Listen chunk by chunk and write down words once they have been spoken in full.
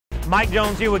Mike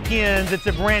Jones here with Ken's. It's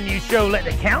a brand new show. Let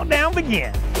the countdown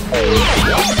begin.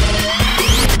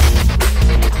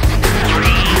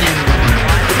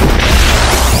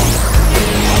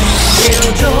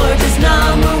 Georgia's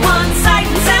 #1 sight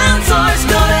and sound source.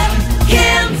 Go to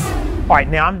Ken's. All right,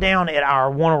 now I'm down at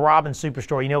our Warner Robins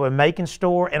Superstore. You know, a Macon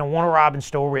store and a Warner Robins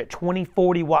store. We're at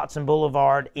 2040 Watson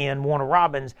Boulevard in Warner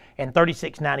Robins and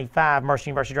 3695 Mercer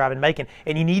University Drive in Macon.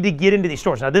 And you need to get into these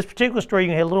stores. Now, this particular store, you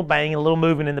can hear a little bang and a little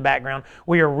moving in the background.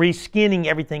 We are reskinning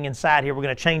everything inside here. We're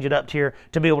going to change it up here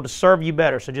to be able to serve you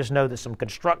better. So just know there's some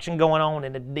construction going on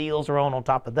and the deals are on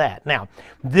top of that. Now,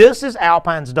 this is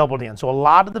Alpine's double den. So a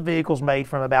lot of the vehicles made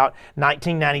from about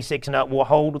 1996 and up will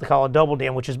hold what they call a double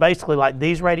den, which is basically like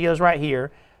these radios right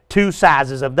here, two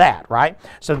sizes of that, right?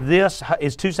 So this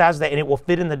is two sizes of that, and it will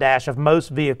fit in the dash of most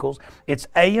vehicles. It's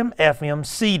AM, FM,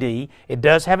 CD. It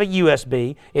does have a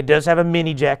USB. It does have a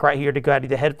mini jack right here to go out to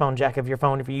the headphone jack of your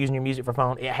phone if you're using your music for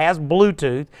phone. It has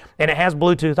Bluetooth, and it has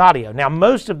Bluetooth audio. Now,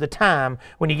 most of the time,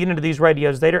 when you get into these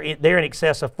radios, they're in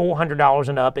excess of $400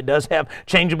 and up. It does have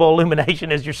changeable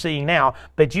illumination, as you're seeing now,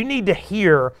 but you need to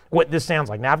hear what this sounds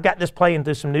like. Now, I've got this playing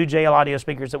through some new JL audio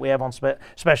speakers that we have on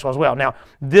special as well. Now,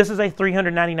 this is a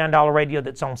 $399 radio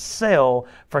that's on sale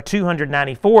for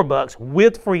 $294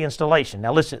 with free installation.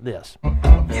 Now listen to this.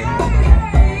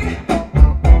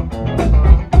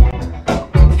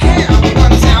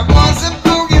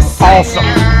 Awesome.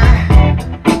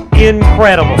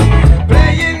 Incredible.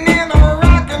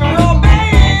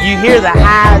 You hear the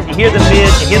highs, you hear the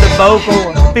mids, you hear the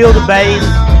vocal, feel the bass.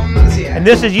 And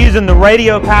this is using the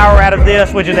radio power out of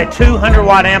this, which is a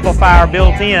 200-watt amplifier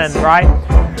built in, right?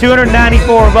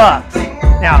 $294.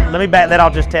 Now, let me back that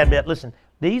off just a tad bit. Listen,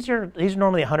 these are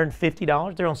normally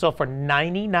 $150. They're on sale for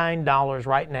 $99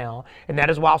 right now, and that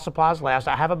is while supplies last.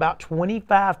 I have about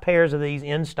 25 pairs of these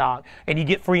in stock, and you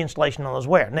get free installation on those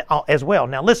as well.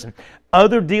 Now, listen,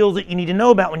 other deals that you need to know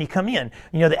about when you come in.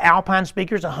 You know, the Alpine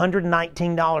speakers,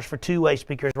 $119 for two-way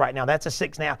speakers right now. That's a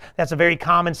 6.5. That's a very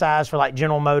common size for like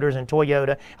General Motors and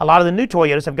Toyota. A lot of the new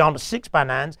Toyotas have gone to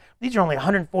 6x9s. These are only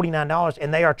 $149,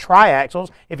 and they are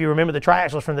triaxles. If you remember the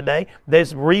triaxles from the day,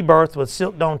 there's rebirthed with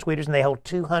silk dome tweeters, and they hold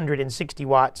 260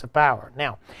 watts of power.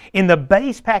 Now, in the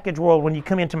base package world, when you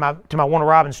come into my Warner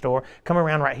Robins store, come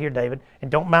around right here, David,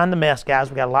 and don't mind the mess, guys.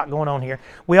 We got a lot going on here.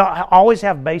 We always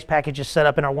have base packages set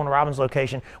up in our Warner Robins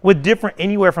location with different,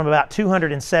 anywhere from about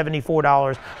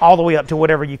 $274 all the way up to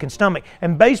whatever you can stomach.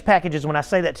 And base packages, when I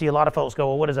say that to you, a lot of folks go,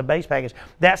 well, what is a base package?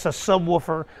 That's a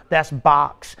subwoofer, that's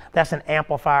box, that's an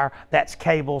amplifier, that's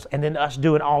cables, and then us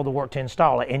doing all the work to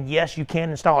install it. And yes, you can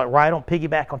install it right on,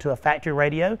 piggyback onto a factory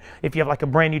radio. If you have like a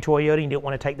brand new Toyota and you don't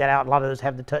want to take that out, a lot of those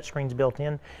have the touch screens built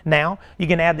in. Now, you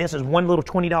can add this as one little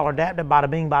 $20 adapter, bada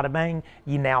bing, bada bang,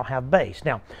 you now have bass.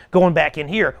 Now, going back in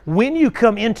here, when you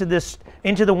come into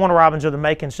the Warner Robins or the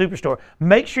Macon Superstore,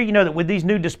 make sure you know that with these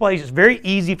new displays, it's very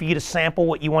easy for you to sample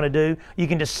what you want to do. You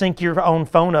can just sync your own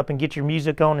phone up and get your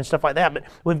music on and stuff like that. But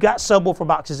we've got subwoofer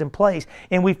boxes in place,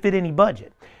 and we fit any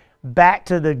budget. Back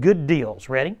to the good deals.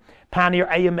 Ready? Pioneer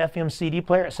AM FM CD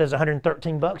player, it says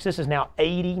 $113. This is now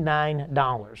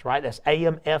 $89, right? That's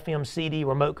AM FM CD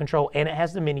remote control, and it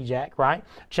has the mini jack, right?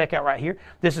 Check out right here.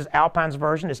 This is Alpine's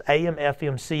version. It's AM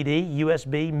FM CD,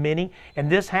 USB, mini, and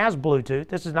this has Bluetooth.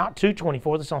 This is not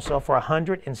 $224. This is on sale for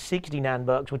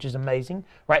 $169, which is amazing,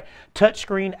 right?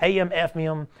 Touchscreen AM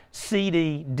FM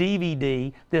CD,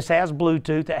 DVD. This has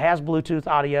Bluetooth. It has Bluetooth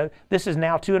audio. This is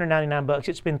now $299.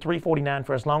 It's been $349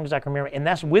 for as long as I can remember, and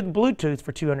that's with Bluetooth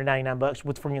for $299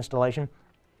 with free installation.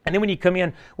 And then when you come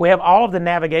in, we have all of the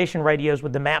navigation radios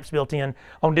with the maps built in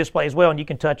on display as well, and you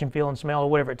can touch and feel and smell or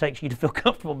whatever it takes you to feel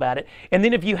comfortable about it. And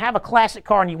then if you have a classic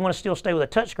car and you want to still stay with a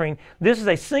touchscreen, this is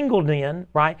a single den,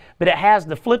 right? But it has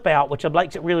the flip out, which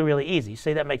makes it really, really easy.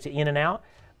 See, that makes it in and out.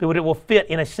 But it will fit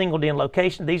in a single den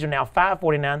location. These are now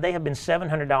 $549. They have been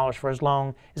 $700 for as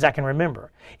long as I can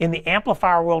remember. In the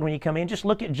amplifier world, when you come in, just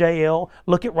look at JL,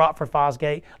 look at Rockford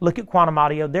Fosgate, look at Quantum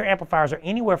Audio. Their amplifiers are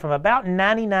anywhere from about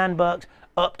 $99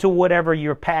 up to whatever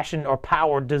your passion or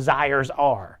power desires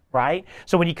are, right?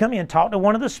 So when you come in, talk to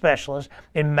one of the specialists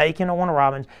in Macon or Warner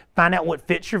Robins, find out what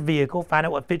fits your vehicle, find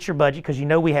out what fits your budget, because you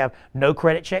know we have no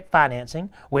credit check financing.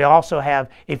 We also have,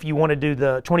 if you want to do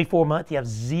the 24-month, you have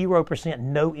 0%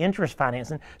 no interest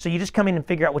financing. So you just come in and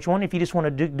figure out which one. If you just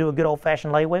want to do a good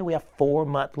old-fashioned layaway, we have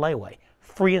 4-month layaway.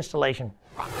 Free installation.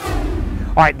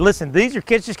 All right, listen, these are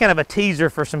just kind of a teaser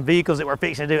for some vehicles that we're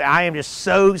fixing to do. I am just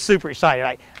so super excited.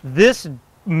 Like, this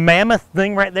mammoth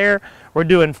thing right there. We're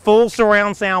doing full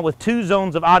surround sound with 2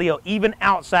 zones of audio, even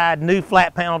outside new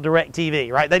flat panel direct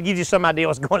TV, right? That gives you some idea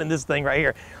what's going in this thing right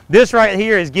here. This right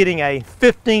here is getting a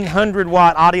 1500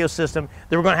 watt audio system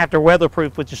that we're going to have to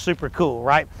weatherproof, which is super cool,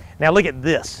 right? Now look at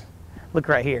this. Look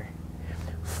right here.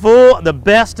 The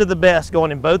best of the best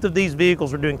going in both of these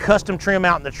vehicles. We're doing custom trim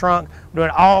out in the trunk. We're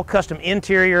doing all custom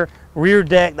interior, rear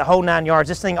deck, the whole 9 yards.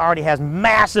 This thing already has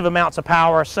massive amounts of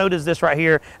power. So does this right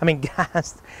here. I mean,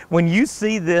 guys, when you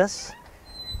see this,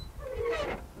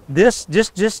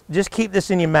 just keep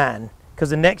this in your mind, because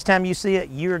the next time you see it,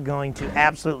 you're going to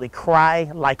absolutely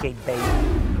cry like a baby.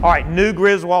 All right, New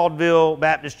Griswoldville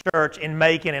Baptist Church in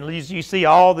Macon, and you see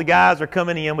all the guys are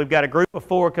coming in. We've got a group of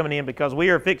 4 coming in because we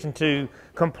are fixing to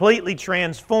completely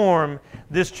transform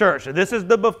this church. So this is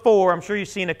the before. I'm sure you've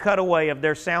seen a cutaway of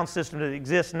their sound system that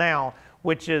exists now,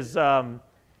 which is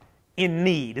in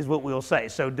need, is what we'll say.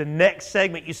 So the next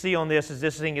segment you see on this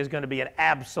thing is going to be an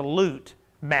absolute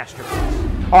masterpiece.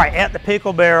 All right, at the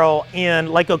Pickle Barrel in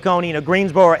Lake Oconee, in a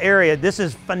Greensboro area, this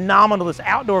is phenomenal, this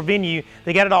outdoor venue.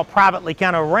 They got it all privately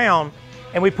kind of around,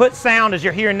 and we put sound, as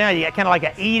you're hearing now, you got kind of like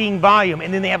an eating volume,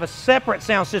 and then they have a separate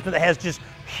sound system that has just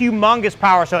humongous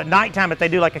power, so at nighttime if they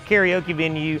do like a karaoke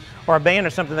venue or a band or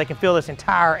something, they can fill this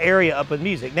entire area up with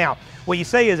music. Now, what you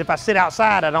say is if I sit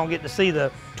outside, I don't get to see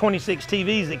the 26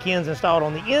 TVs that Ken's installed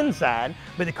on the inside,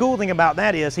 but the cool thing about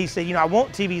that is he said, you know, I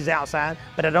want TVs outside,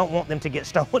 but I don't want them to get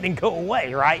stolen and go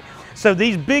away, right? So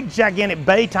these big gigantic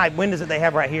bay type windows that they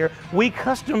have right here, we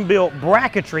custom built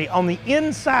bracketry on the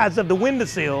insides of the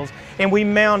windowsills, and we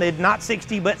mounted not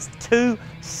 60 but 2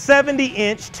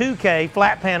 70-inch 2K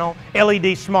flat panel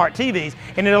LED smart TVs,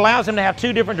 and it allows them to have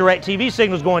 2 different direct TV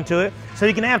signals going to it, so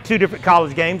you can have 2 different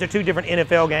college games or 2 different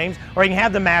NFL games, or you can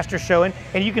have the Masters showing,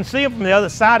 and you can see them from the other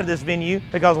side of this venue,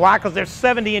 because why? Because they're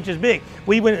 70 inches big.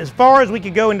 We went as far as we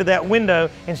could go into that window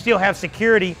and still have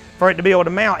security for it to be able to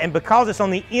mount, and because it's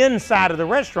on the inside of the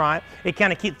restaurant, it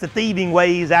kind of keeps the thieving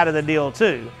ways out of the deal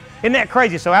too. Isn't that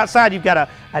crazy? So outside you've got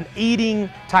an eating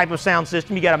type of sound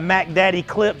system. You got a Mac Daddy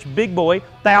Clips big boy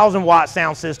 1000-watt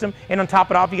sound system, and on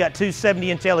top of it all, you got 2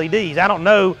 70-inch LEDs. I don't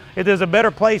know if there's a better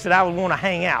place that I would want to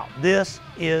hang out. This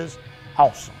is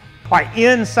awesome. All right,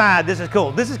 inside, this is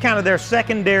cool. This is kind of their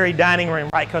secondary dining room,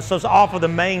 right? Because so it's off of the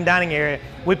main dining area.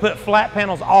 We put flat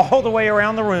panels all the way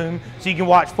around the room so you can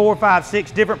watch 4, 5,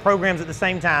 6 different programs at the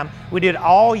same time. We did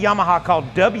all Yamaha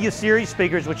called W series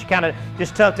speakers, which kind of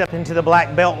just tucked up into the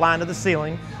black belt line of the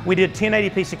ceiling. We did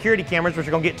 1080p security cameras, which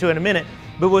we're going to get to in a minute.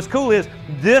 But what's cool is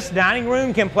this dining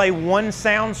room can play 1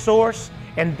 sound source,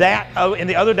 and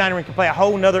the other dining room can play a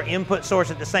whole nother input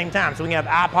source at the same time. So we can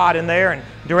have iPod in there and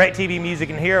DirecTV music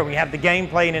in here. We have the game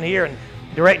playing in here and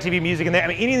DirecTV music in there. I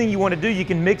mean, anything you want to do, you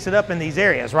can mix it up in these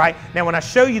areas, right? Now, when I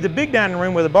show you the big dining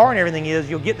room where the bar and everything is,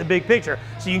 you'll get the big picture.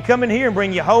 So you can come in here and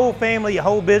bring your whole family, your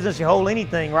whole business, your whole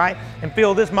anything, right? And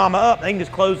fill this mama up. They can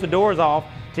just close the doors off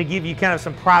to give you kind of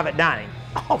some private dining.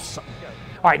 Awesome.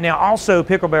 All right, now also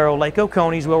Pickle Barrel, Lake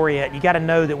Oconee is where we're at. You got to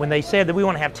know that when they said that we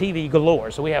want to have TV galore,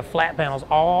 so we have flat panels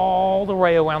all the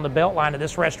way around the belt line of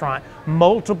this restaurant,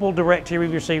 multiple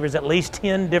DirecTV receivers, at least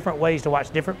 10 different ways to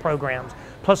watch different programs.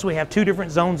 Plus we have 2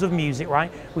 different zones of music,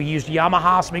 right? We used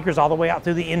Yamaha speakers all the way out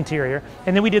through the interior,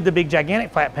 and then we did the big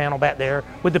gigantic flat panel back there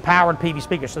with the powered PV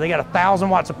speakers. So they got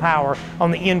 1,000 watts of power on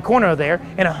the end corner there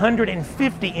and a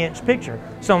 150-inch picture.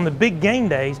 So on the big game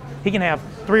days, he can have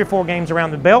 3 or 4 games around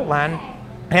the belt line,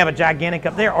 have a gigantic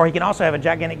up there, or he can also have a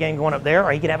gigantic game going up there,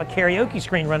 or he could have a karaoke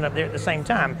screen running up there at the same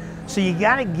time. So you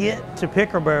got to get to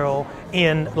Pickle Barrel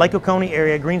in Lake Oconee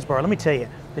area, Greensboro. Let me tell you,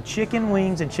 the chicken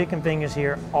wings and chicken fingers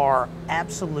here are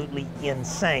absolutely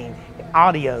insane.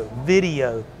 Audio,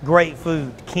 video, great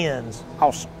food, Ken's,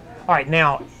 awesome. All right,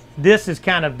 now this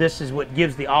is what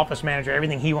gives the office manager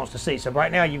everything he wants to see. So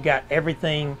right now you've got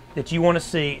everything that you want to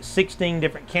see, 16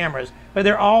 different cameras, but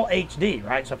they're all HD,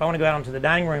 right? So if I want to go out into the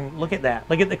dining room, look at that.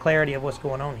 Look at the clarity of what's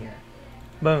going on here.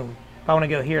 Boom. If I want to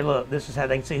go here, look, this is how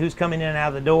they can see who's coming in and out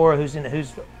of the door, who's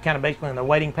kind of basically in the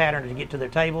waiting pattern to get to their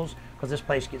tables, because this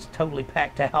place gets totally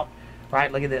packed out,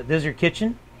 right? Look at that. This is your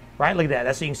kitchen, right? Look at that.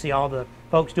 That's so you can see all the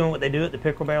folks doing what they do at the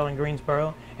Pickle Barrel in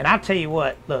Greensboro. And I'll tell you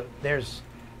what, look, there's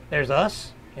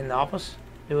us in the office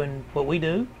doing what we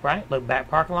do, right? Look, back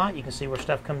parking lot, you can see where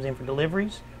stuff comes in for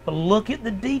deliveries. But look at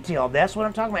the detail. That's what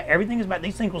I'm talking about. Everything is about,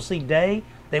 these things will see day,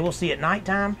 they will see at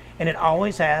nighttime, and it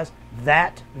always has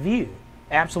that view.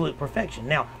 absolute perfection.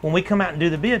 Now, when we come out and do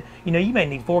the bid, you know, you may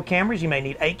need 4 cameras, you may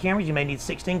need 8 cameras, you may need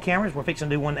 16 cameras. We're fixing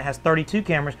to do one that has 32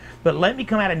 cameras. But let me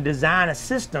come out and design a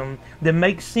system that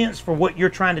makes sense for what you're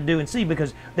trying to do and see,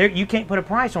 because there, you can't put a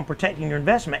price on protecting your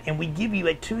investment, and we give you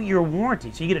a 2-year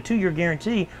warranty. So you get a 2-year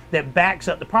guarantee that backs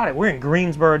up the product. We're in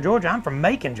Greensboro, Georgia. I'm from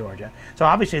Macon, Georgia. So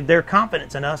obviously their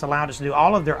confidence in us allowed us to do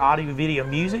all of their audio, video,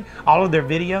 music, all of their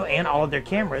video, and all of their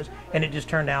cameras, and it just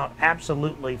turned out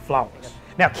absolutely flawless.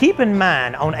 Now keep in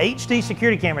mind, on HD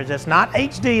security cameras, that's not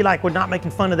HD, like we're not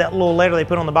making fun of that little letter they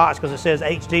put on the box because it says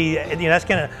HD, you know, that's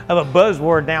kind of a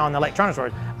buzzword now in the electronics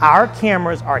world. Our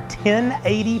cameras are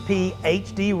 1080p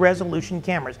HD resolution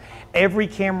cameras. Every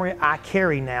camera I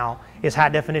carry now is high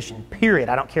definition, period.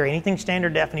 I don't carry anything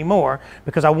standard def anymore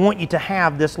because I want you to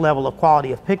have this level of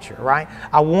quality of picture, right?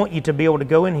 I want you to be able to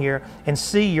go in here and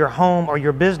see your home or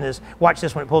your business. Watch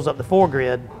this when it pulls up the 4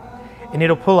 grid. And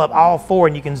it'll pull up all 4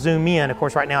 and you can zoom in. Of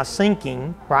course, right now it's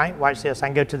syncing, right? Watch this, I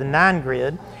can go to the 9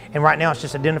 grid, and right now it's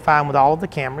just identifying with all of the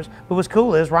cameras. But what's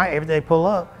cool is, right, every day they pull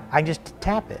up, I can just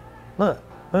tap it. Look,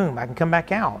 boom, I can come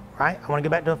back out, right? I wanna go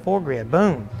back to the 4 grid,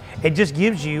 boom. It just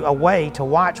gives you a way to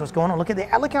watch what's going on.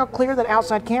 Look how clear that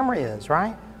outside camera is,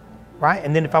 right? Right,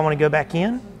 and then if I wanna go back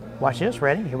in, watch this,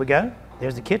 ready, here we go.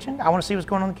 There's the kitchen. I wanna see what's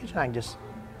going on in the kitchen. I can just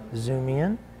zoom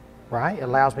in. Right, it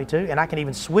allows me to, and I can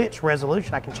even switch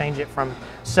resolution. I can change it from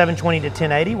 720 to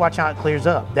 1080. Watch how it clears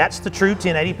up. That's the true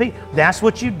 1080p. That's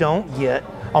what you don't get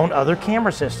on other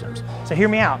camera systems. So hear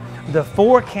me out. The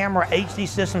 4-camera HD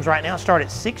systems right now start at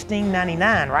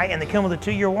 $16.99, right? And they come with a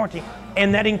 2-year warranty,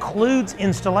 and that includes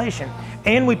installation.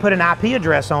 And we put an IP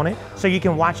address on it so you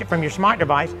can watch it from your smart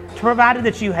device, provided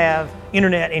that you have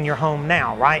internet in your home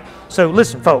now, right? So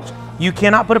listen, folks, you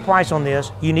cannot put a price on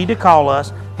this. You need to call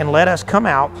us and let us come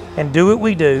out and do what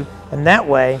we do, and that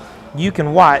way you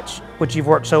can watch what you've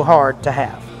worked so hard to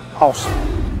have. Awesome.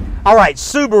 All right,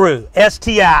 Subaru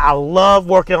STI. I love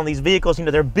working on these vehicles. You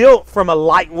know, they're built from a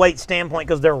lightweight standpoint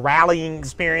because they're rallying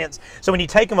experience. So when you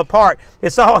take them apart,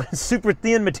 it's all super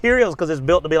thin materials because it's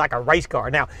built to be like a race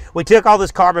car. Now, we took all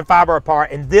this carbon fiber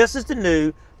apart, and this is the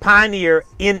new Pioneer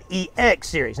NEX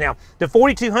series. Now, the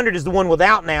 4200 is the one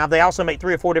without nav. They also make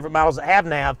 3 or 4 different models that have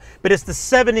nav, but it's the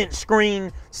 7-inch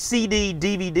screen, CD,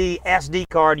 DVD, SD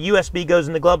card, USB goes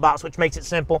in the glove box, which makes it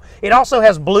simple. It also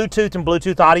has Bluetooth and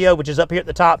Bluetooth audio, which is up here at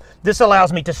the top. This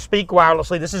allows me to speak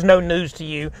wirelessly. This is no news to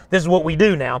you. This is what we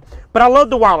do now. But I love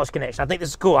the wireless connection. I think this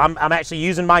is cool. I'm actually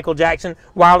using Michael Jackson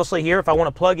wirelessly here. If I want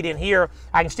to plug it in here,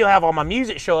 I can still have all my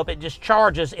music show up. It just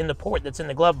charges in the port that's in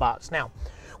the glove box. Now,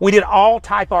 we did all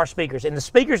Type R speakers, and the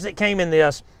speakers that came in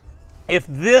this, if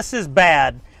this is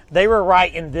bad, they were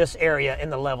right in this area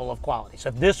in the level of quality. So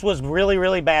if this was really,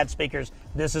 really bad speakers,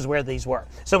 this is where these were.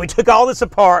 So we took all this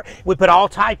apart, we put all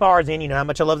Type R's in. You know how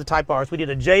much I love the Type R's. We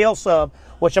did a JL sub,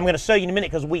 which I'm gonna show you in a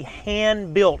minute because we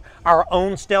hand built our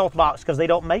own stealth box because they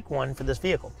don't make one for this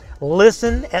vehicle.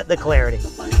 Listen at the clarity.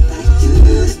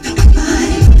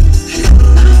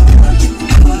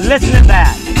 Listen at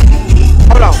that.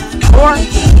 Hold on.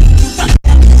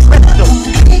 Crystal,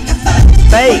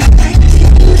 bass,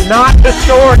 not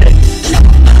distorted,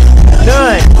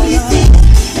 none.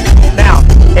 Now,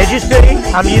 as you see,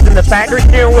 I'm using the factory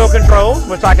steering wheel controls,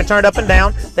 which I can turn up and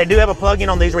down. They do have a plug-in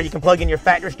on these where you can plug in your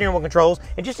factory steering wheel controls.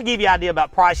 And just to give you an idea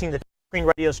about pricing, the screen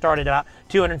radio started at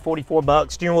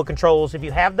 $244. Steering wheel controls, if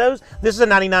you have those, this is a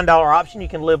 $99 option. You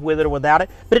can live with it or without it,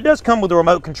 but it does come with a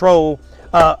remote control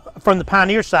from the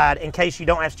Pioneer side in case you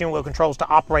don't have steering wheel controls to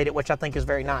operate it, which I think is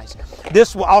very nice.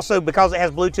 This will also, because it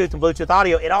has Bluetooth and Bluetooth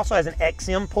audio, it also has an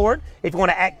XM port. If you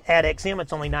want to add XM,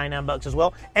 it's only $99 as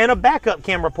well, and a backup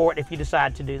camera port if you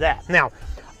decide to do that. Now,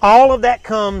 all of that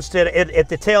comes to at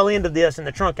the tail end of this in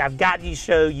the trunk. I've got to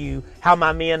show you how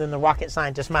my men and the rocket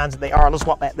scientist minds that they are. Let's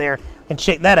walk back there and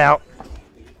check that out.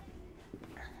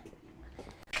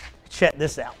 Check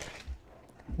this out.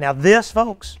 Now this,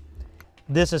 folks,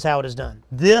 this is how it is done.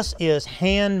 This is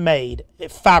handmade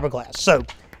fiberglass. So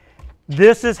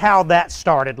this is how that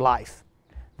started life.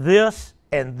 This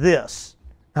and this.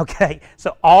 Okay,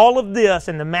 so all of this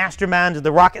and the masterminds of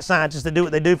the rocket scientists that do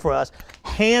what they do for us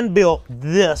hand built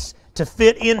this to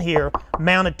fit in here,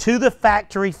 mounted to the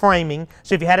factory framing,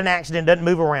 so if you had an accident, it doesn't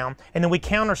move around, and then we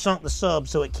countersunk the sub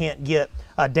so it can't get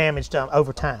damaged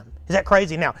over time. Is that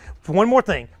crazy? Now, for one more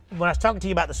thing, when I was talking to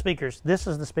you about the speakers, this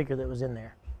is the speaker that was in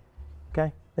there.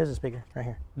 Okay, there's a speaker right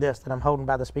here. This that I'm holding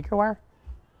by the speaker wire,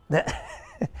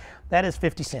 that is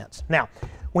 50 cents. Now,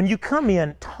 when you come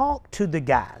in, talk to the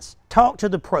guys. Talk to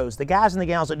the pros, the guys and the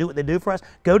gals that do what they do for us.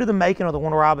 Go to the Macon or the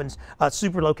Warner Robins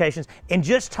super locations and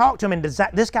just talk to them. And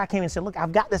this guy came and said, look,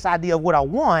 I've got this idea of what I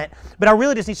want, but I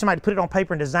really just need somebody to put it on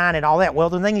paper and design it and all that. Well,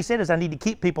 the thing he said is I need to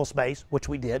keep people space, which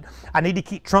we did. I need to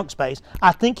keep trunk space.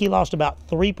 I think he lost about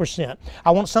 3%.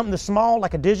 I want something that's small,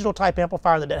 like a digital type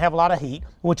amplifier that doesn't have a lot of heat,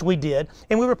 which we did.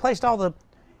 And we replaced all the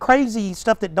crazy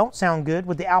stuff that don't sound good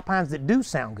with the Alpines that do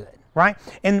sound good, right?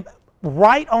 And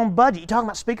right on budget. You're talking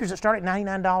about speakers that start at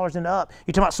 $99 and up.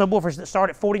 You're talking about subwoofers that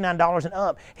start at $49 and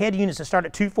up. Head units that start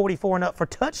at $244 and up for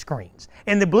touch screens.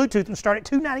 And the Bluetooth ones start at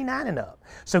 $299 and up.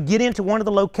 So get into one of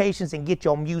the locations and get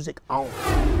your music on.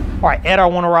 All right, at our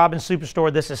Warner Robins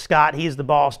Superstore, this is Scott. He is the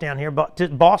boss down here.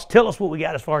 But boss, tell us what we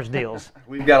got as far as deals.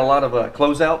 We've got a lot of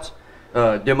closeouts,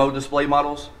 demo display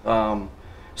models,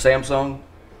 Samsung,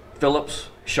 Philips,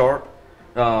 Sharp.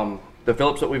 The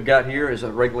Philips that we've got here is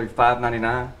a regularly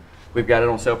 $599. We've got it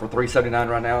on sale for $379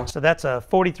 right now. So that's a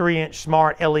 43-inch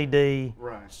smart LED,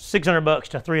 right. $600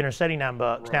 to $379.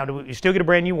 Right. Now, you still get a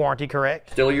brand new warranty,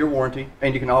 correct? Still a year warranty,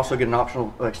 and you can also get an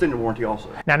optional extended warranty also.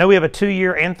 Now, I know we have a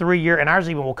 2-year and 3-year, and ours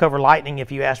even will cover lightning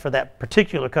if you ask for that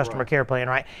particular customer care plan,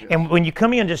 right? Yes. And when you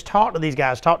come in, just talk to these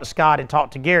guys, talk to Scott and talk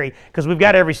to Gary, because we've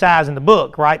got every size in the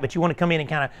book, right? But you want to come in and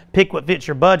kind of pick what fits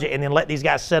your budget and then let these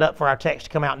guys set up for our techs to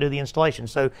come out and do the installation.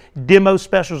 So demo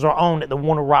specials are on at the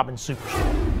Warner Robins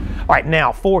Superstore. All right,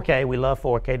 now 4K, we love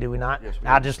 4K, do we not? Yes, we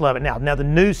I do. just love it. Now the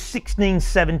new 16,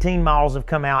 17 models have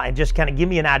come out, and just kind of give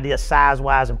me an idea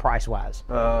size-wise and price-wise.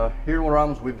 Here at Warner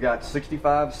Robins, we've got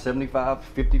 65s, 75s,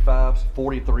 55s,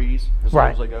 43s, as low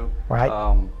Right. as they go.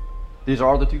 Right. These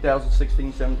are the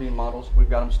 2016, 17 models. We've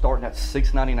got them starting at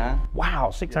 $699.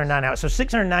 Wow, $699. So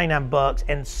 $699,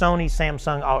 and Sony,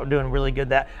 Samsung are doing really good.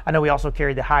 That I know we also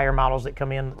carry the higher models that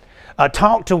come in.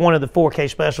 Talk to one of the 4K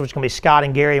specialists, which is going to be Scott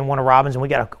and Gary and Warner Robins, and we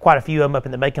got quite a few of them up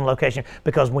in the Macon location,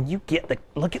 because when you get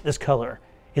look at this color.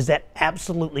 Is that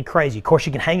absolutely crazy? Of course,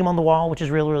 you can hang them on the wall, which is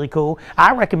really, really cool.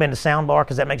 I recommend a sound bar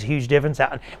because that makes a huge difference.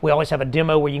 We always have a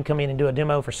demo where you can come in and do a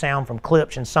demo for sound from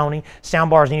Klipsch and Sony. Sound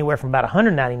bars anywhere from about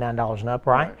 $199 and up,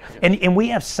 right? Yeah. And we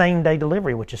have same-day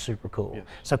delivery, which is super cool. Yes.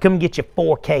 So come and get your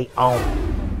 4K on.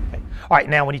 Okay. All right,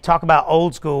 now when you talk about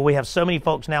old school, we have so many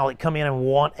folks now that come in and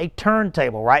want a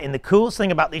turntable, right? And the coolest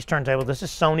thing about these turntables, this is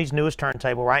Sony's newest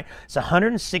turntable, right? It's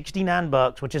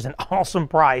 $169, which is an awesome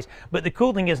price. But the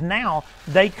cool thing is now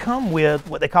they come with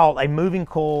what they call a moving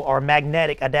coil or a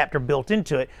magnetic adapter built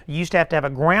into it. You used to have a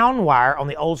ground wire on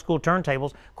the old school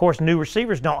turntables. Of course, new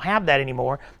receivers don't have that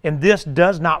anymore, and this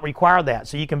does not require that.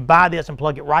 So you can buy this and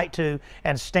plug it right to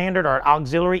a standard or an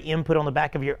auxiliary input on the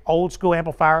back of your old school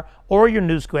amplifier or your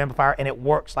new school amplifier, and it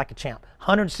works like a champ.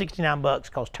 $169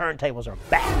 because turntables are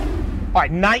back. All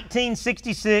right,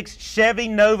 1966 Chevy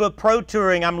Nova Pro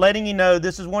Touring. I'm letting you know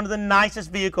this is one of the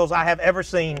nicest vehicles I have ever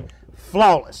seen.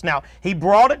 Flawless. Now, he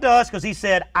brought it to us because he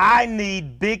said, I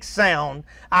need big sound,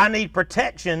 I need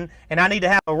protection, and I need to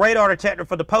have a radar detector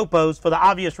for the popos for the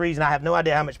obvious reason. I have no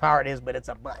idea how much power it is, but it's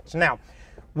a bunch. Now,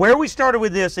 where we started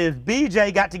with this is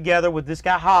BJ got together with this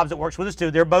guy Hobbs that works with us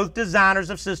too. They're both designers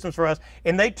of systems for us,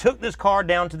 and they took this car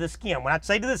down to the skin. When I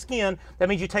say to the skin, that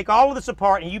means you take all of this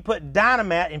apart and you put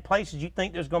Dynamat in places you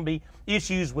think there's going to be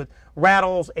issues with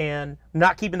rattles and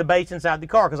not keeping the bass inside the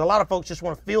car, because a lot of folks just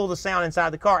want to feel the sound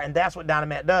inside the car, and that's what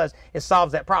Dynamat does. It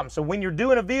solves that problem. So when you're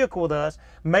doing a vehicle with us,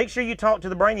 make sure you talk to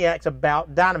the Brainiacs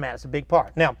about Dynamat. It's a big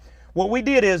part. Now, what we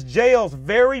did is JL's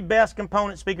very best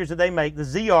component speakers that they make, the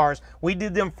ZRs, we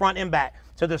did them front and back.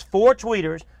 So there's 4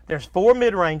 tweeters, there's 4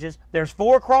 mid-ranges, there's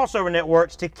 4 crossover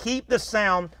networks to keep the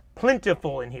sound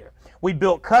plentiful in here. We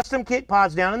built custom kick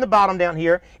pods down in the bottom down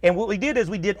here, and what we did is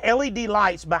we did LED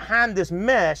lights behind this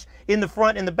mesh in the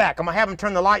front and the back. I'm going to have them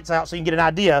turn the lights out so you can get an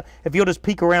idea. If you'll just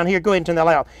peek around here, go ahead and turn that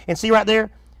light off. And see right there?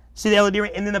 See the LED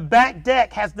ring? And then the back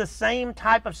deck has the same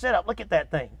type of setup. Look at that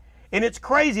thing. And it's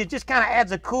crazy. It just kind of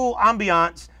adds a cool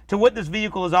ambiance to what this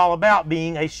vehicle is all about,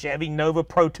 being a Chevy Nova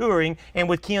Pro Touring, and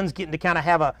with Ken's getting to kind of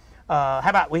have a, how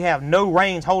about we have no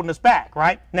reins holding us back,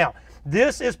 right? Now,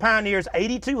 this is Pioneer's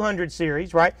 8200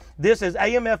 series, right? This is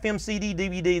AM, FM, CD,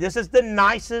 DVD. This is the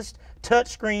nicest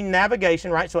touchscreen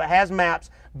navigation, right? So it has maps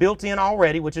built in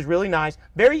already, which is really nice.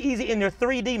 Very easy, in their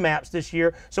 3D maps this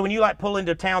year. So when you like pull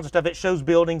into towns and stuff, it shows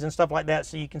buildings and stuff like that,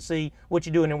 so you can see what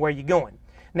you're doing and where you're going.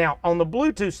 Now, on the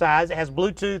Bluetooth side, it has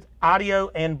Bluetooth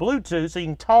audio and Bluetooth, so you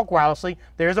can talk wirelessly.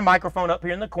 There's a microphone up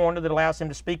here in the corner that allows him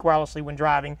to speak wirelessly when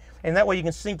driving, and that way you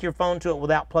can sync your phone to it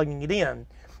without plugging it in.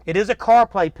 It is a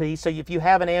CarPlay piece, so if you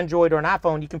have an Android or an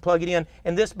iPhone, you can plug it in,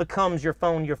 and this becomes your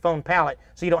phone palette,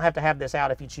 so you don't have to have this out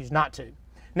if you choose not to.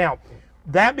 Now,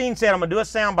 That being said, I'm going to do a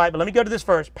sound bite, but let me go to this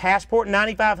first. Passport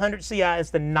 9500 CI is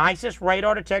the nicest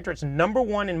radar detector. It's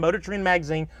 #1 in Motor Trend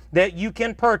magazine that you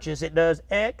can purchase. It does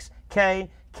X, K,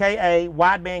 KA,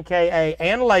 wideband KA,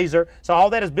 and laser. So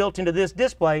all that is built into this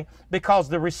display because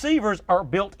the receivers are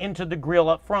built into the grill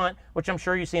up front, which I'm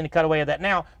sure you're seeing the cutaway of that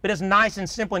now. But it's nice and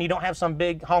simple, and you don't have some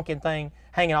big honking thing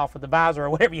hanging off with the visor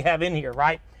or whatever you have in here,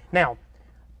 right? Now,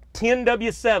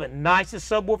 10W7,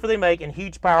 nicest subwoofer they make, and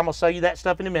huge power. I'm going to show you that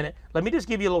stuff in a minute. Let me just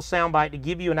give you a little sound bite to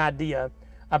give you an idea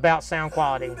about sound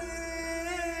quality.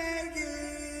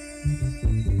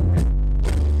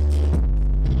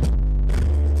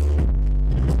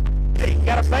 Hey, you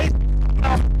got a bass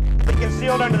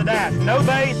concealed under the dash. No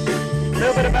bass, a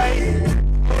little bit of bass,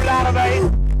 a lot of bass.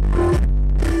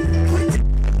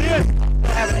 This will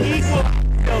have an equal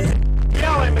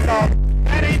yelling because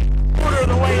that ain't quarter of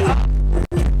the way up.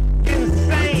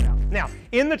 Now,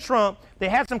 in the trunk, they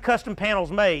have some custom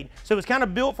panels made, so it's kind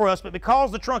of built for us, but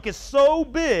because the trunk is so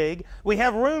big, we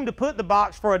have room to put the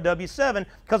box for a W7,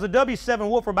 because a W7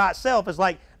 woofer by itself is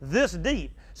like this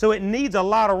deep, so it needs a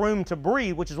lot of room to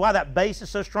breathe, which is why that bass is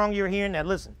so strong you're hearing. Now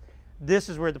listen, this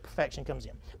is where the perfection comes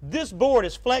in. This board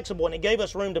is flexible, and it gave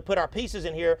us room to put our pieces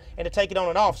in here and to take it on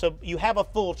and off, so you have a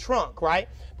full trunk, right?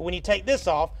 But when you take this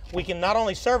off, we can not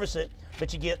only service it,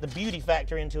 but you get the beauty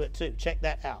factor into it too. Check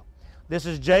that out. This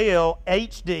is JL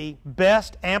HD,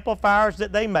 best amplifiers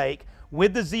that they make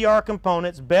with the ZR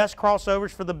components, best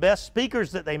crossovers for the best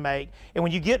speakers that they make. And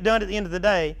when you get done at the end of the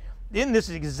day, then this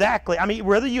is exactly, I mean,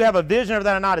 whether you have a vision of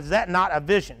that or not, is that not a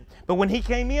vision? But when he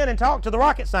came in and talked to the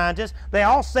rocket scientists, they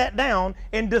all sat down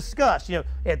and discussed, you know,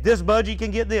 at this budget you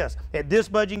can get this, at this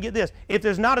budget you can get this. If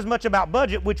there's not as much about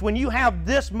budget, which when you have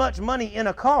this much money in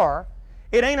a car,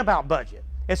 it ain't about budget.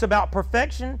 It's about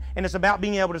perfection, and it's about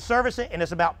being able to service it, and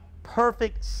it's about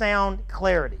perfect sound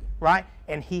clarity, right?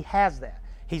 And he has that.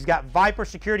 He's got Viper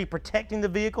security protecting the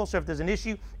vehicle, so if there's an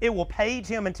issue, it will page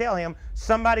him and tell him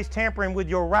somebody's tampering with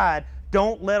your ride.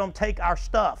 Don't let them take our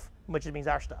stuff, which means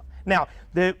our stuff. Now,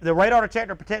 the radar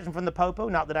detector protection from the Popo,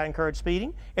 not that I encourage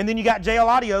speeding. And then you got JL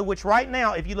Audio, which right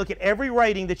now, if you look at every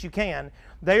rating that you can,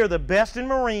 they are the best in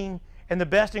marine and the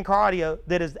best in car audio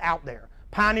that is out there.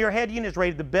 Pioneer head unit is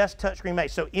rated the best touchscreen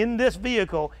made. So in this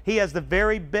vehicle, he has the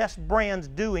very best brands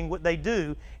doing what they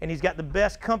do, and he's got the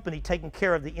best company taking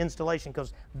care of the installation,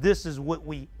 because this is what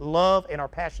we love and are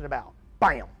passionate about.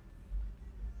 Bam!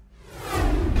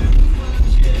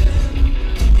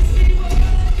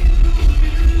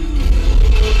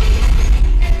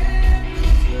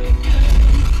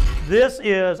 This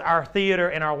is our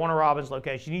theater in our Warner Robins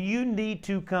location. You need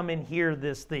to come and hear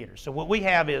this theater. So what we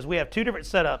have is, we have two different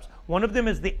setups. One of them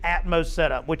is the Atmos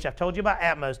setup, which I've told you about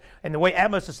Atmos. And the way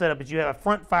Atmos is set up is you have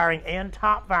front firing and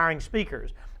top firing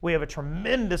speakers. We have a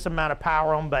tremendous amount of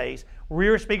power on bass.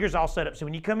 Rear speakers all set up. So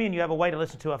when you come in, you have a way to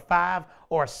listen to a 5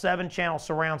 or a 7 channel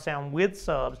surround sound with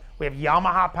subs. We have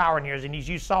Yamaha power in here, and as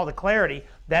you saw the clarity,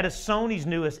 that is Sony's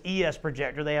newest ES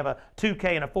projector. They have a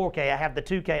 2K and a 4K. I have the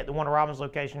 2K at the Warner Robins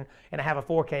location, and I have a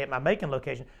 4K at my Macon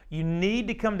location. You need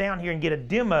to come down here and get a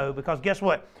demo, because guess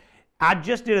what? I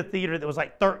just did a theater that was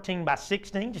like 13 by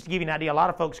 16, just to give you an idea. A lot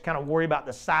of folks kind of worry about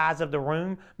the size of the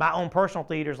room. My own personal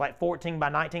theater is like 14 by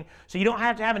 19. So you don't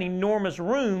have to have an enormous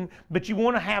room, but you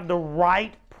want to have the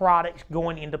right products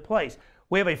going into place.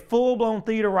 We have a full-blown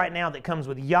theater right now that comes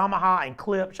with Yamaha and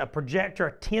clips, a projector,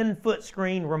 a 10-foot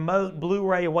screen, remote,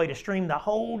 Blu-ray, a way to stream the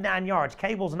whole 9 yards,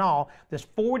 cables and all. That's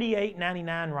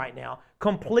 $48.99 right now,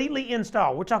 completely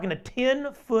installed. We're talking a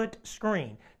 10-foot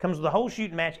screen. Comes with a whole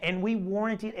shooting match, and we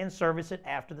warranty it and service it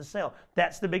after the sale.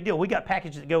 That's the big deal. We got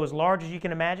packages that go as large as you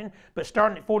can imagine, but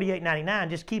starting at $48.99,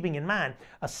 just keeping in mind,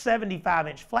 a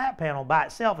 75-inch flat panel by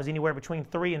itself is anywhere between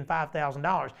 $3,000 and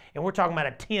 $5,000, and we're talking about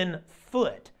a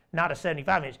 10-foot. Not a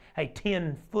 75-inch, a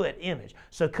 10-foot image.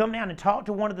 So come down and talk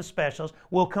to one of the specialists.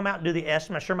 We'll come out and do the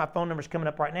estimate. I'm sure my phone number is coming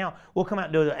up right now. We'll come out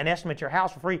and do an estimate at your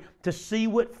house for free to see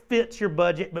what fits your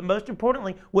budget, but most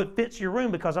importantly, what fits your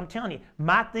room, because I'm telling you,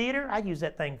 my theater, I use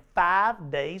that thing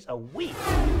 5 days a week.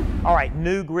 All right,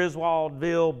 New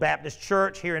Griswoldville Baptist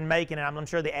Church here in Macon, and I'm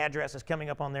sure the address is coming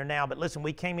up on there now, but listen,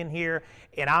 we came in here,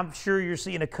 and I'm sure you're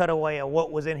seeing a cutaway of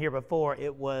what was in here before.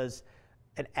 It was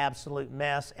an absolute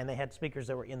mess, and they had speakers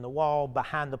that were in the wall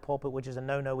behind the pulpit, which is a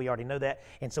no-no. We already know that.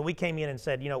 And so we came in and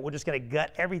said, you know, we're just going to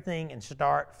gut everything and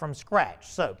start from scratch.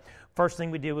 So First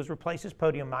thing we did was replace this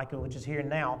podium mic, which is here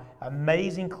now.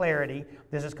 Amazing clarity.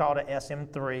 This is called a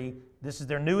SM3. This is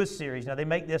their newest series. Now, they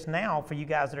make this now for you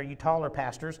guys that are you taller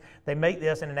pastors. They make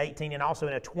this in an 18 and also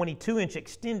in a 22-inch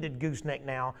extended gooseneck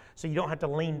now, so you don't have to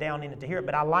lean down in it to hear it.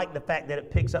 But I like the fact that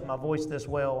it picks up my voice this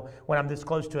well when I'm this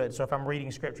close to it. So if I'm reading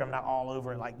scripture, I'm not all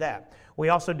over it like that. We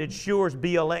also did Shure's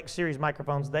BLX series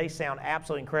microphones. They sound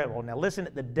absolutely incredible. Now, listen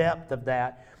at the depth of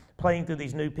that. Playing through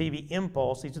these new PV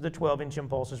Impulse. These are the 12-inch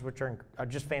Impulses, which are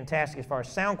just fantastic as far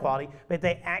as sound quality, but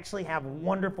they actually have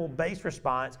wonderful bass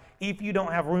response if you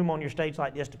don't have room on your stage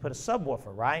like this to put a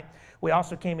subwoofer, right? We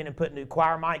also came in and put new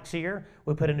choir mics here.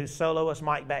 We put a new soloist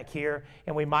mic back here,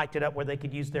 and we mic'd it up where they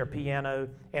could use their piano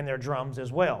and their drums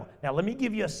as well. Now, let me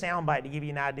give you a sound bite to give you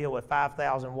an idea what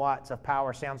 5,000 watts of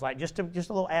power sounds like. Just a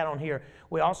little add-on here.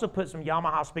 We also put some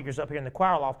Yamaha speakers up here in the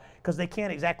choir loft because they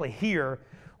can't exactly hear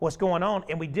what's going on,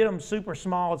 and we did them super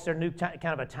small. It's their new kind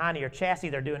of a tinier chassis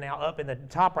they're doing now up in the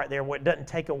top right there where it doesn't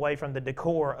take away from the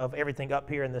decor of everything up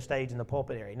here in the stage and the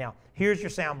pulpit area. Now, here's your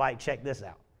sound bite. Check this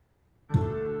out.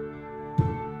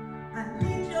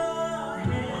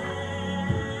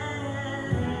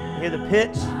 Hear the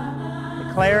pitch,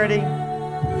 the clarity,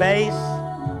 bass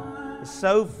is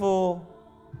so full.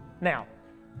 Now,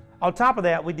 on top of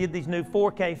that, we did these new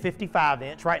 4K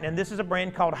 55-inch, right? And this is a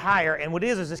brand called Higher, and what it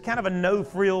is it's kind of a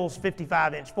no-frills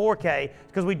 55-inch 4K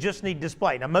because we just need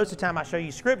display. Now, most of the time I show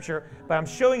you scripture, but I'm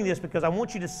showing this because I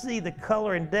want you to see the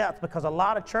color and depth because a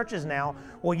lot of churches now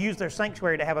will use their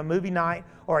sanctuary to have a movie night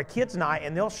or a kids night,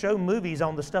 and they'll show movies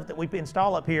on the stuff that we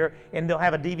install up here, and they'll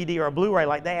have a DVD or a Blu-ray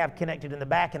like they have connected in the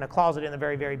back in a closet in the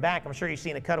very, very back. I'm sure you've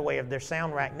seen a cutaway of their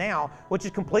sound rack now, which is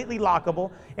completely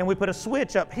lockable, and we put a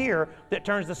switch up here that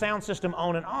turns the sound system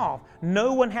on and off.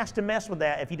 No one has to mess with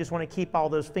that if you just want to keep all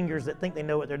those fingers that think they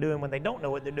know what they're doing when they don't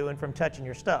know what they're doing from touching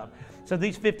your stuff. So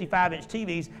these 55-inch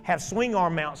TVs have swing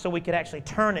arm mounts so we could actually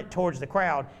turn it towards the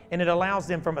crowd, and it allows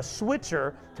them from a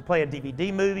switcher to play a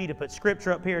DVD movie, to put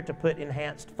scripture up here, to put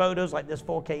enhanced photos like this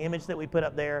 4K image that we put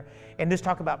up there, and just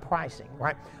talk about pricing,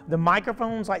 right? The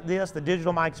microphones like this, the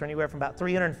digital mics are anywhere from about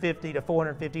 $350 to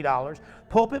 $450.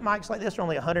 Pulpit mics like this are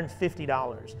only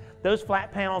 $150. Those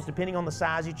flat panels, depending on the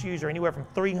size you choose, are anywhere from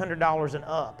 $300 and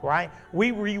up, right?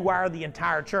 We rewire the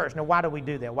entire church. Now, why do we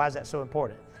do that? Why is that so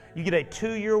important? You get a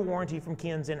 2-year warranty from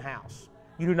Ken's in-house.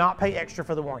 You do not pay extra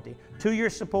for the warranty. 2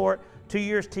 years support, 2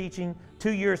 years teaching,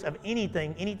 2 years of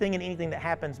anything that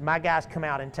happens, my guys come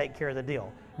out and take care of the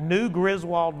deal. New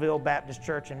Griswoldville Baptist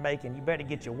Church in Macon. You better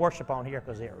get your worship on here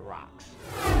because it rocks.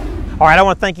 All right, I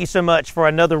want to thank you so much for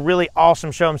another really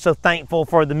awesome show. I'm so thankful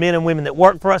for the men and women that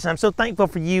work for us, and I'm so thankful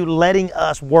for you letting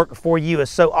us work for you. It's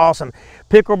so awesome.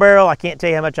 Pickle Barrel, I can't tell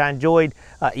you how much I enjoyed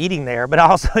eating there, but I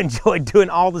also enjoyed doing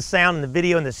all the sound and the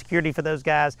video and the security for those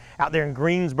guys out there in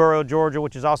Greensboro, Georgia,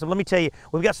 which is awesome. Let me tell you,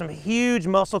 we've got some huge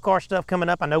muscle car stuff coming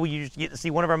up. I know we usually get to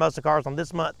see one of our muscle cars on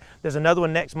this month. There's another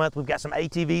one next month. We've got some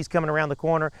ATVs coming around the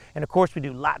corner, and of course we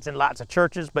do lots and lots of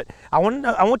churches. But I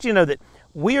want you to know that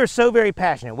we are so very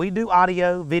passionate. We do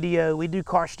audio, video, we do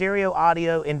car stereo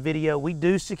audio and video, we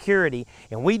do security,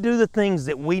 and we do the things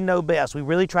that we know best. We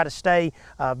really try to stay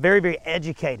very, very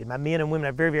educated. My men and women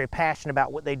are very, very passionate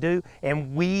about what they do,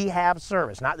 and we have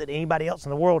service. Not that anybody else in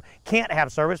the world can't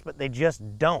have service, but they just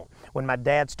don't. When my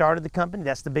dad started the company,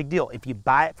 that's the big deal. If you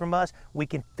buy it from us, we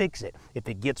can fix it. If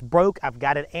it gets broke, I've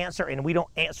got an answer, and we don't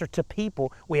answer to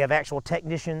people. We have actual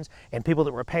technicians and people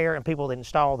that repair and people that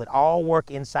install that all work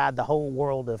inside the whole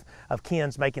world of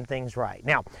Ken's making things right.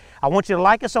 Now, I want you to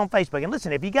like us on Facebook. And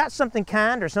listen, if you got something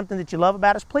kind or something that you love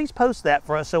about us, please post that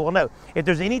for us so we'll know. If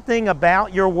there's anything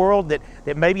about your world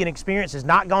that maybe an experience has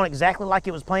not gone exactly like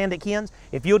it was planned at Ken's,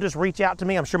 if you'll just reach out to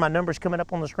me, I'm sure my number's coming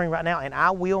up on the screen right now, and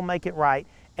I will make it right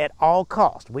at all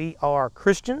costs. We are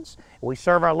Christians. We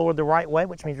serve our Lord the right way,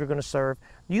 which means we're going to serve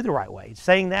you the right way.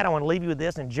 Saying that, I want to leave you with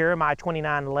this in Jeremiah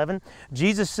 29:11.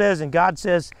 Jesus says and God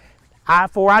says,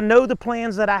 For I know the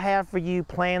plans that I have for you,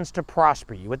 plans to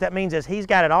prosper you. What that means is He's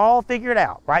got it all figured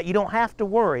out, right? You don't have to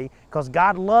worry because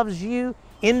God loves you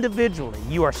individually.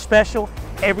 You are special.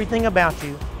 Everything about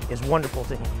you is wonderful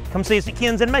to Him. Come see us at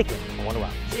Ken's in Macon on Wonder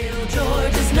Rock. Little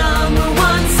Georgia's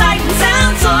 #1 sight and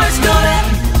sound source. Go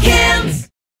to Ken's.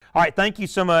 All right, thank you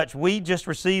so much. We just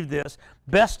received this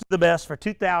Best of the Best for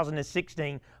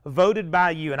 2016, voted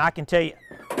by you, and I can tell you,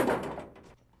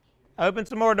 open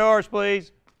some more doors,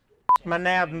 please. My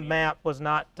nav map was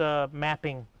not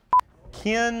mapping.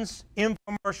 Ken's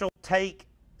infomercial take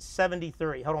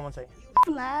 73. Hold on one second.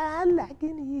 Fly like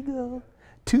an eagle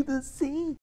to the sea.